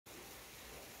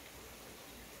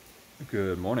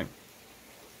Good morning.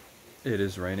 It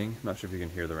is raining. I'm not sure if you can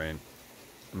hear the rain.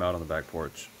 I'm out on the back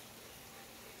porch.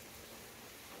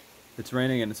 It's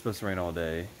raining and it's supposed to rain all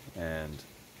day, and it's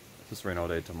supposed to rain all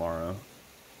day tomorrow.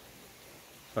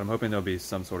 But I'm hoping there'll be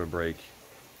some sort of break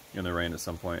in the rain at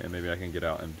some point, and maybe I can get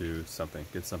out and do something,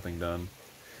 get something done.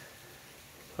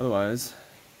 Otherwise,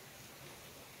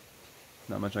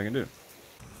 not much I can do.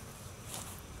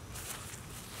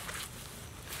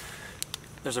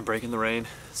 There's a break in the rain,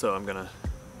 so I'm gonna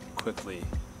quickly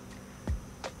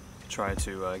try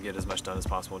to get as much done as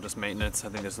possible. Just maintenance. I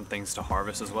think there's some things to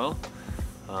harvest as well.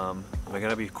 I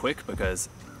gotta be quick because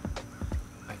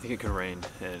I think it could rain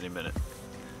at any minute.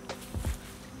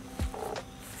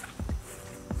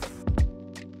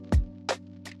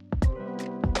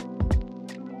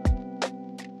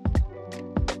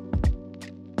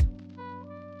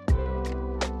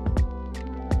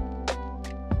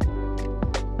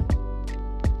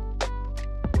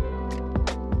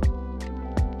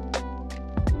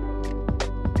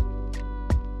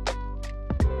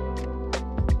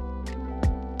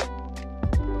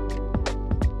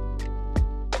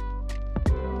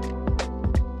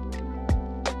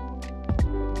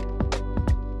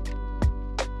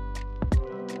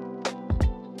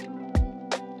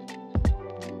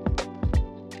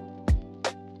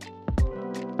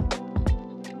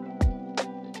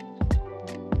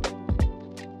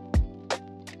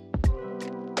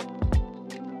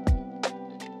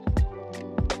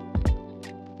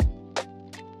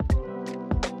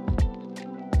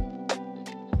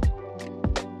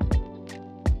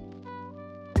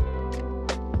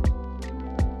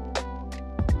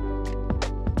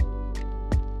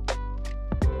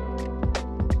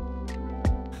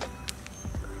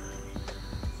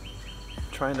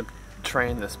 Trying to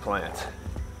train this plant,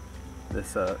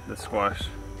 this squash,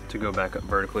 to go back up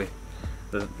vertically.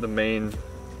 The main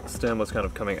stem was kind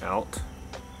of coming out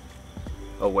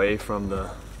away from the,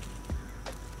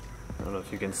 I don't know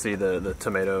if you can see the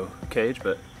tomato cage,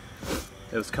 but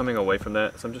it was coming away from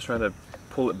that. So I'm just trying to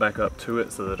pull it back up to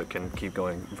it so that it can keep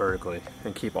going vertically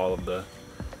and keep all of the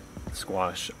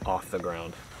squash off the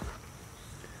ground.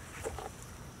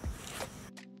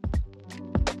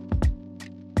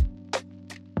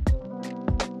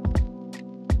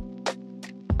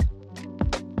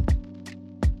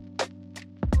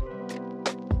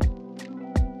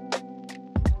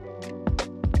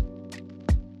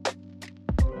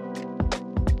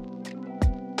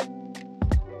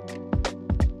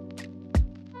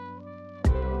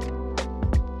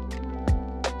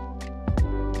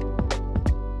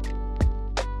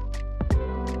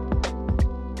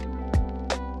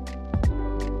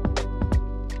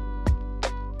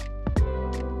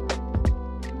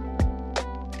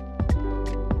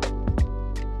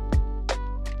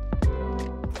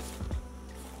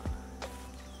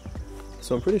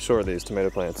 So I'm pretty sure these tomato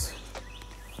plants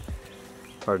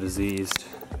are diseased.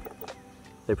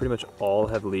 They pretty much all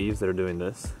have leaves that are doing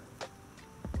this.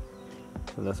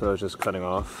 And that's what I was just cutting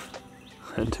off.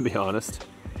 And to be honest,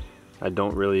 I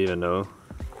don't really even know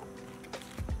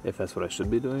if that's what I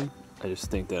should be doing. I just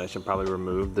think that I should probably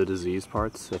remove the diseased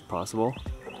parts if possible.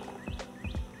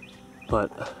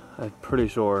 But I'm pretty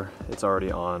sure it's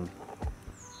already on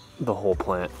the whole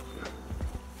plant.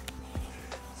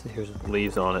 So here's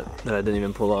leaves on it that I didn't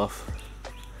even pull off.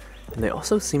 And they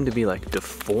also seem to be like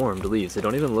deformed leaves. They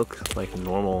don't even look like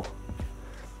normal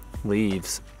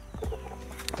leaves.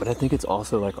 But I think it's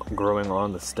also like growing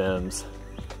on the stems.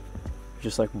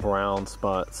 Just like brown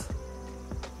spots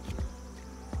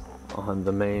on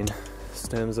the main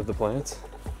stems of the plants.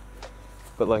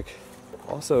 But like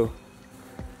also,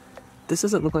 this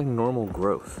doesn't look like normal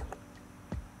growth.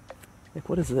 Like,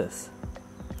 what is this?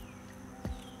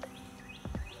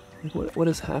 Like, what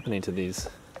is happening to these?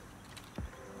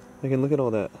 I can look at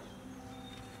all that.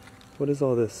 What is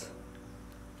all this?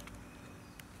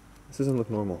 This doesn't look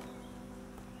normal.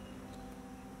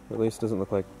 Or at least doesn't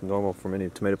look like normal from any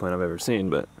tomato plant I've ever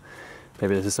seen, but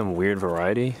maybe this is some weird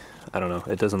variety. I don't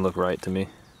know. It doesn't look right to me.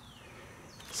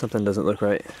 Something doesn't look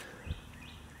right.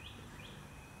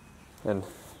 And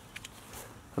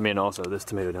I mean, also this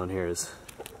tomato down here is,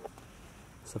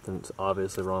 something's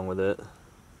obviously wrong with it.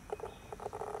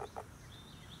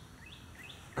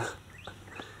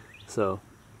 So,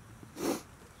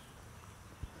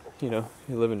 you know,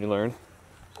 you live and you learn.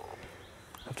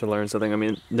 Have to learn something. I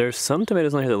mean, there's some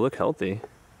tomatoes on here that look healthy.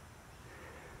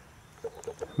 I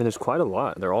mean, there's quite a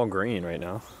lot. They're all green right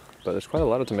now, but there's quite a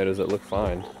lot of tomatoes that look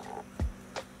fine.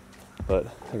 But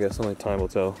I guess only time will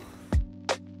tell.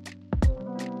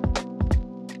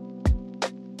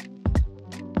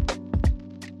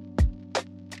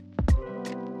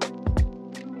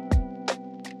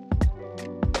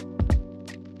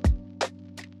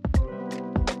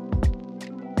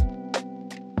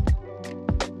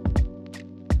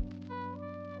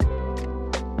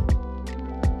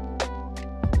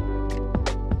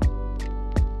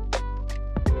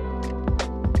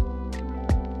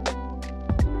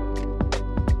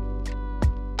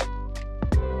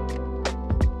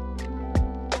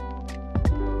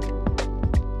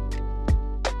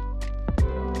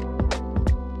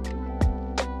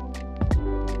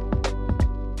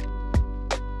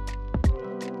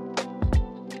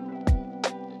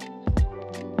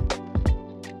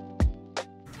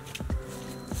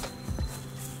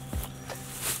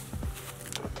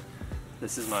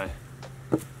 This is my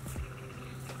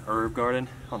herb garden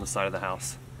on the side of the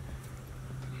house.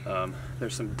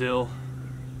 There's some dill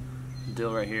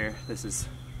right here. This is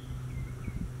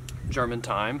German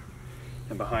thyme,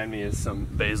 and behind me is some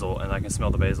basil, and I can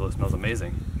smell the basil. It smells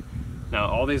amazing. Now,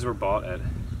 all these were bought at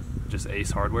just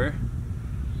Ace Hardware,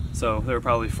 so they were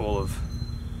probably full of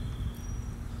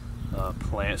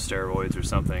plant steroids or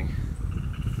something,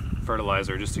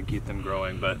 fertilizer just to keep them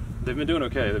growing, but they've been doing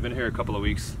okay. They've been here a couple of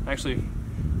weeks, actually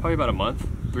probably about a month,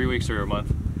 3 weeks or a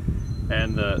month,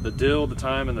 and the dill, the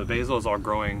thyme, and the basil is all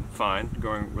growing fine,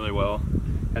 growing really well.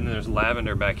 And then there's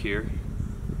lavender back here,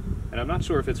 and I'm not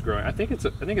sure if it's growing. I think it's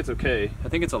okay. I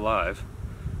think it's alive.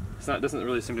 It doesn't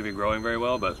really seem to be growing very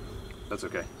well, but that's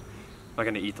okay. I'm not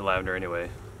gonna eat the lavender anyway,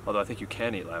 although I think you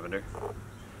can eat lavender.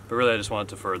 But really I just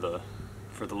want it for the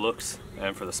looks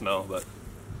and for the smell, but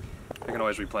I can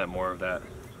always replant more of that.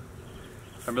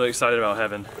 I'm really excited about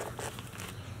having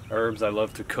herbs. I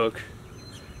love to cook,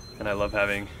 and I love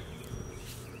having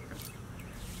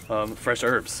fresh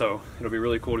herbs, so it'll be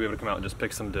really cool to be able to come out and just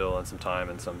pick some dill and some thyme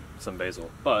and some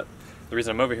basil. But the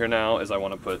reason I'm over here now is I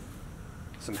want to put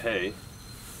some hay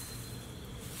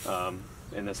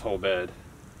in this whole bed,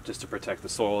 just to protect the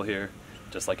soil here,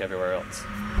 just like everywhere else.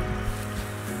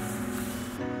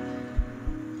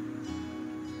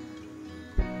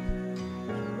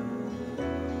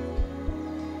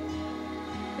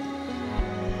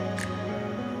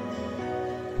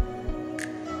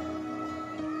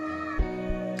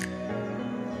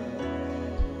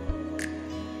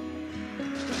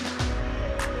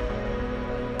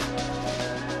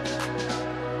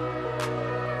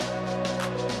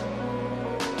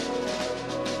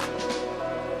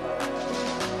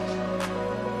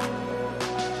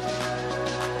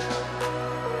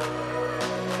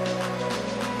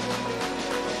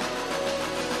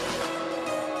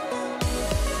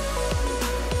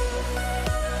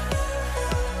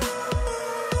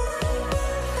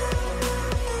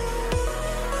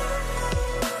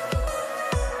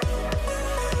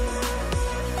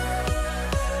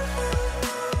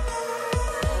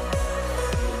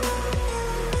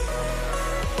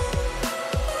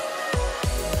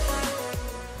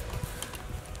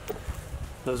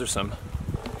 Those are some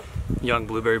young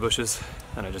blueberry bushes,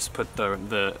 and I just put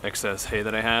the excess hay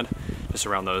that I had just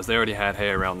around those. They already had hay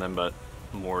around them, but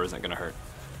more isn't gonna hurt.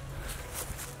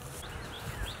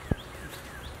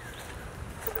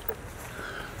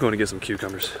 Going to get some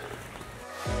cucumbers.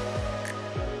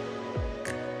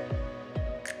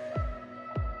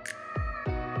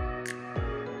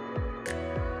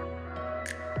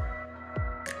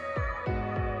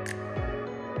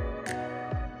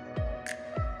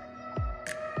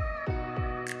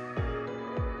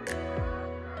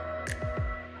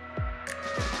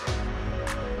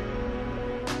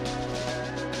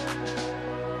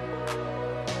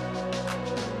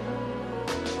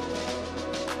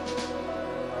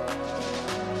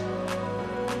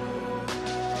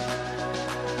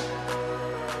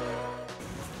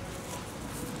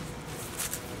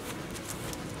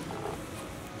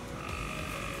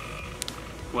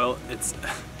 Well, it's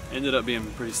ended up being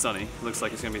pretty sunny. It looks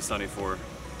like it's gonna be sunny for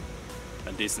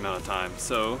a decent amount of time.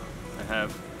 So I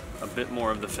have a bit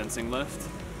more of the fencing left. So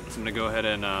I'm gonna go ahead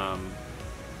and,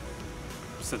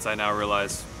 since I now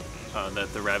realize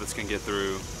that the rabbits can get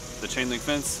through the chain link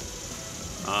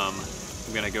fence,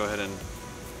 I'm gonna go ahead and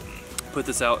put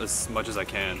this out as much as I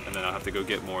can, and then I'll have to go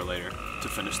get more later to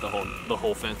finish the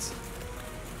whole fence.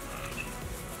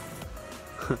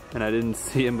 And I didn't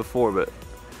see him before, but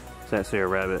it's actually a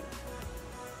rabbit.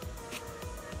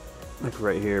 Like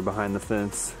right here behind the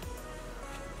fence.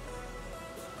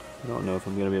 I don't know if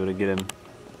I'm gonna be able to get him.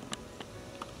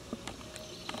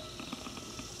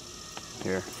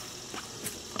 Here.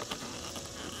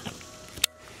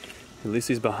 At least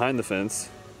he's behind the fence.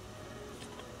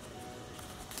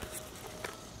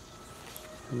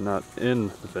 Not in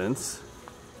the fence.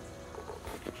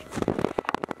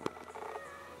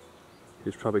 He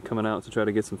was probably coming out to try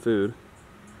to get some food,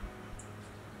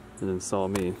 and then saw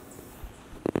me.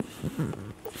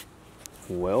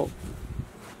 Well,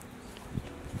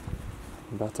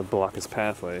 I'm about to block his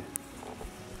pathway,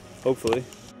 hopefully.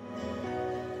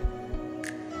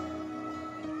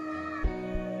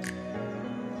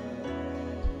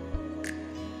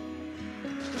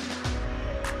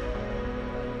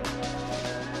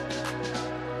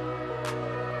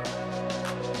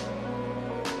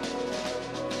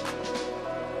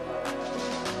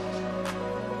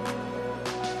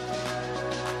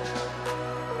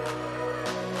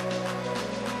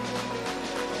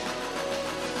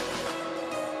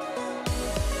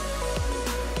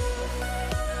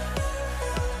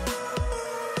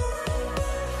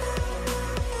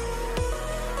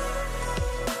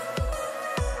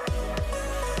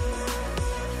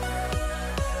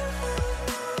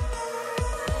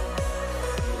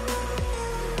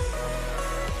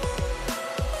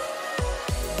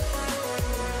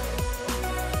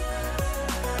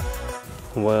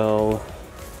 Well,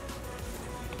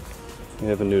 we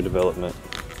have a new development,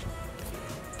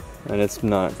 and it's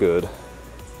not good.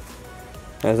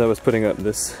 As I was putting up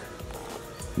this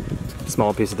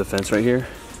small piece of the fence right here,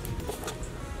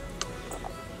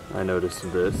 I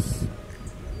noticed this,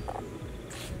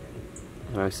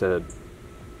 and I said,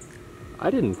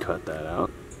 I didn't cut that out.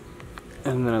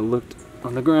 And then I looked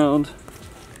on the ground,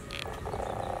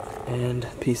 and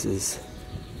pieces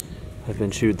have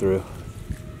been chewed through.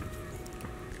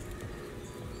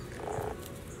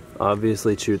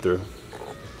 Obviously chewed through.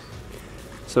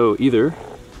 So either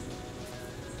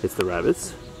it's the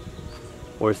rabbits,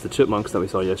 or it's the chipmunks that we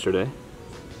saw yesterday.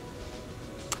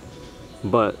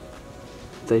 But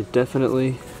they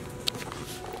definitely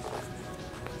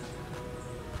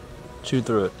chewed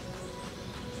through it.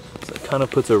 So it kind of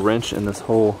puts a wrench in this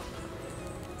whole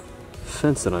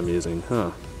fence that I'm using, huh?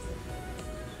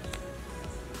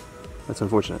 That's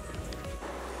unfortunate.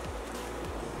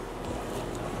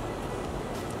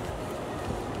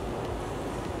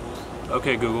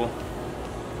 Okay, Google.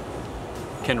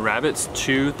 Can rabbits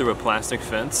chew through a plastic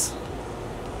fence?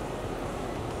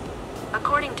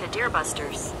 According to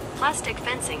Deerbusters, plastic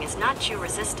fencing is not chew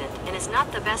resistant and is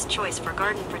not the best choice for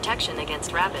garden protection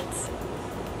against rabbits.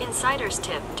 Insider's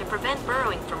tip: to prevent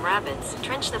burrowing from rabbits,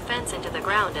 trench the fence into the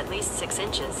ground at least 6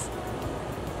 inches.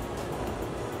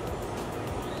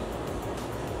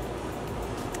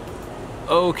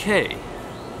 Okay.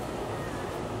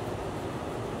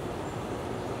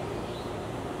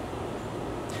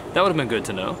 That would have been good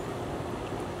to know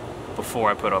before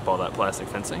I put up all that plastic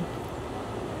fencing.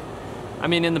 I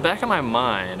mean, in the back of my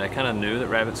mind, I kind of knew that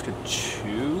rabbits could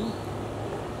chew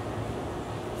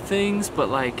things, but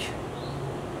like,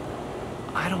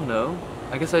 I don't know.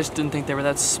 I guess I just didn't think they were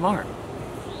that smart.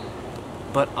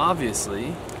 But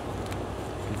obviously,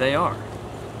 they are.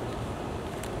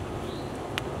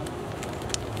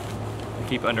 I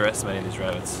keep underestimating these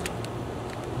rabbits.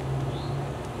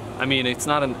 I mean, it's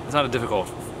not a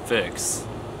difficult fix.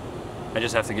 I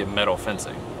just have to get metal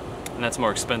fencing, and that's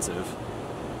more expensive.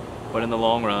 But in the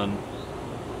long run,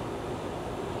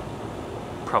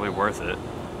 probably worth it.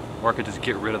 Or I could just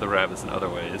get rid of the rabbits in other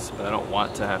ways, but I don't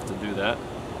want to have to do that.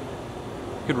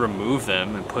 I could remove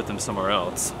them and put them somewhere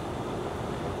else.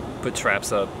 Put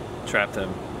traps up, trap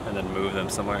them, and then move them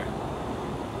somewhere.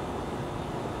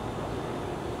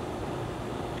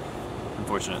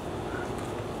 Unfortunate.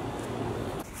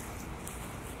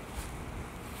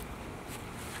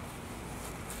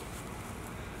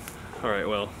 Alright,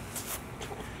 well,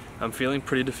 I'm feeling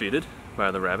pretty defeated by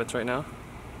the rabbits right now.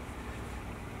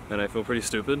 And I feel pretty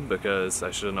stupid because I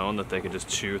should have known that they could just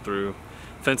chew through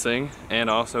fencing, and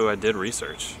also I did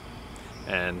research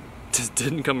and just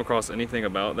didn't come across anything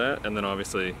about that. And then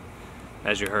obviously,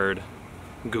 as you heard,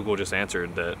 Google just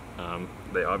answered that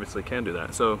they obviously can do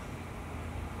that. So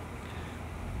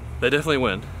they definitely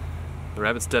win. The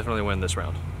rabbits definitely win this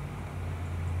round.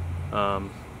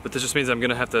 But this just means I'm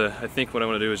gonna have to, I think what I'm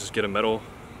gonna do is just get a metal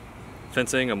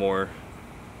fencing, a more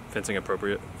fencing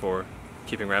appropriate for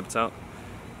keeping rabbits out,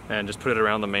 and just put it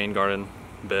around the main garden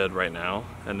bed right now.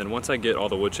 And then once I get all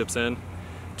the wood chips in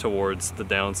towards the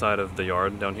downside of the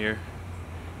yard down here,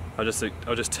 I'll just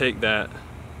take the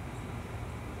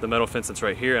metal fence that's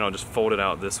right here, and I'll just fold it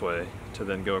out this way to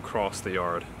then go across the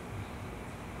yard.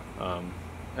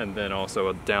 And then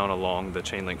also down along the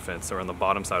chain link fence, or on the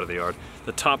bottom side of the yard.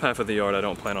 The top half of the yard I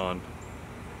don't plan on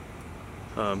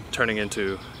turning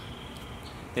into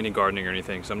any gardening or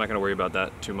anything, so I'm not going to worry about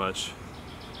that too much.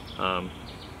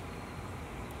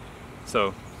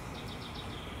 So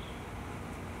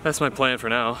that's my plan for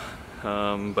now,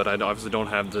 but I obviously don't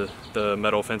have the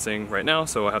metal fencing right now,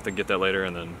 so I'll have to get that later,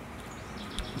 and then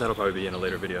that'll probably be in a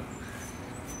later video.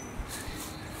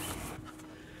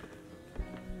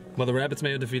 Well, the rabbits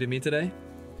may have defeated me today,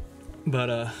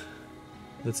 but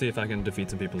let's see if I can defeat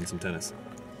some people in some tennis.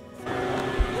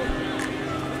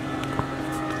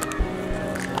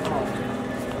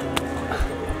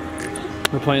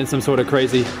 We're playing some sort of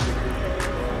crazy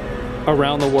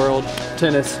around the world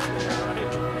tennis.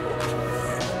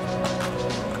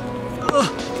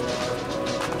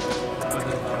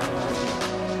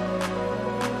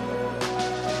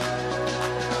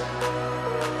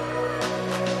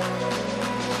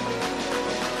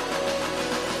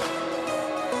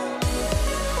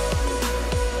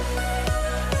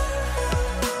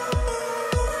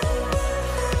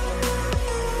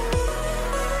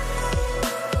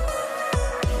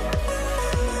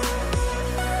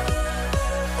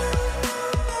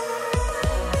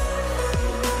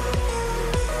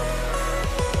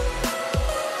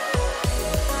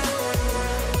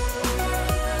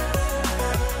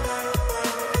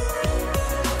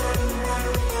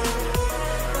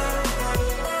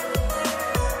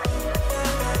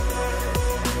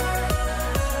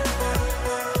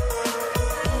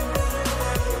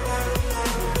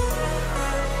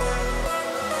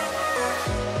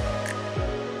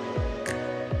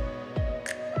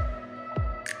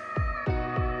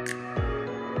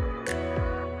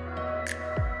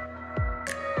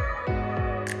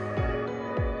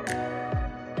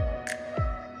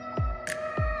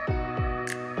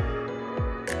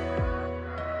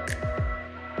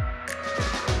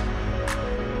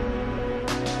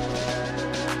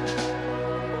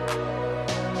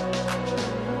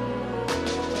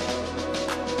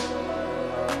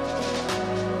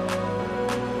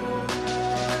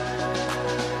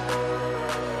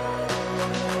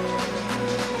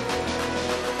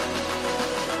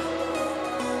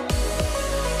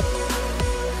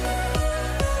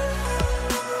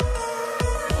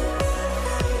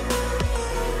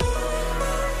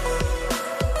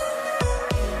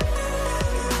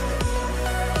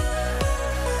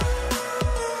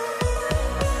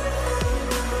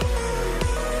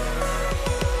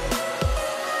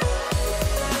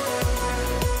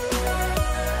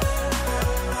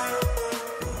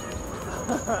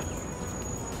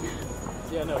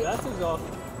 that's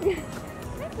exhausting.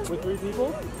 With 3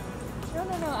 people?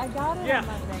 No, I got it on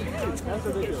Monday. That's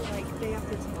ridiculous. Like day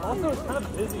after tomorrow. Also, it's kind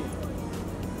of busy.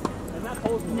 And that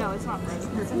holds me. No, it's not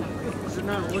frozen. It's in the fridge. You're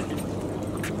not looking.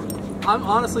 I'm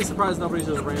honestly surprised nobody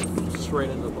just ran straight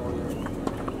into the ball yet.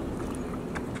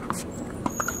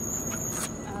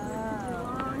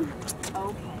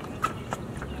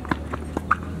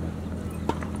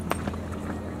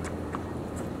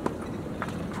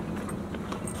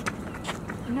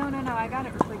 No, I got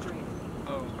it refrigerated.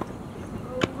 Oh.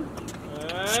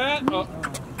 No.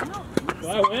 Did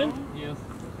I win? Yes.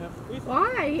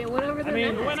 Why? It went over the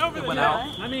net. It went over the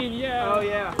net. I mean, yeah. Oh,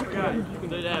 yeah. I forgot. You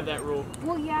did have that rule.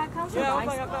 Well, yeah, it comes with ice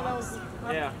I thought that was...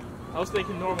 Yeah. I was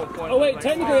thinking normal point. Oh, wait,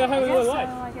 technically I have another life.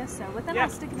 I guess so. But then I'll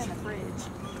stick it in the fridge.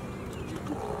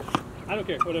 I don't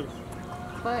care, whatever.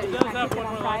 But can I cook it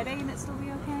on Friday and it still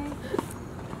be okay?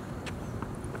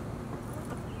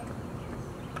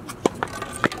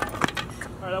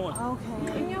 Alright, that one.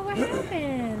 Okay. You know what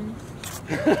happened?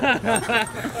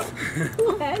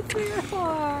 Bless your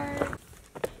heart.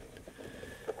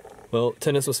 Well,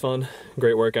 tennis was fun.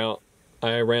 Great workout.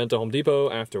 I ran to Home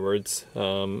Depot afterwards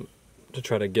to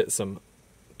try to get some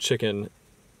chicken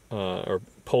or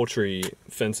poultry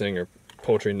fencing or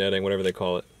poultry netting, whatever they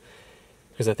call it.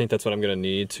 Because I think that's what I'm going to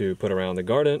need to put around the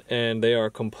garden, and they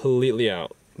are completely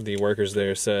out. The workers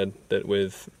there said that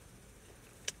with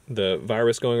the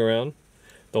virus going around,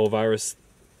 the whole virus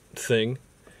thing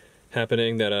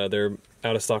happening, that they're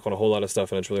out of stock on a whole lot of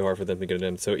stuff, and it's really hard for them to get it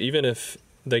in. So even if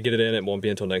they get it in, it won't be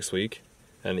until next week,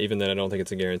 and even then I don't think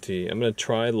it's a guarantee. I'm going to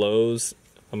try Lowe's.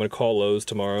 I'm going to call Lowe's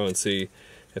tomorrow and see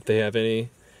if they have any.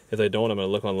 If they don't, I'm going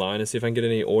to look online and see if I can get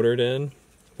any ordered in,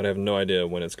 but I have no idea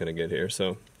when it's going to get here.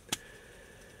 So,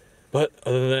 but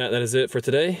other than that, that is it for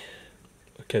today.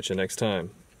 I'll catch you next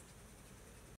time.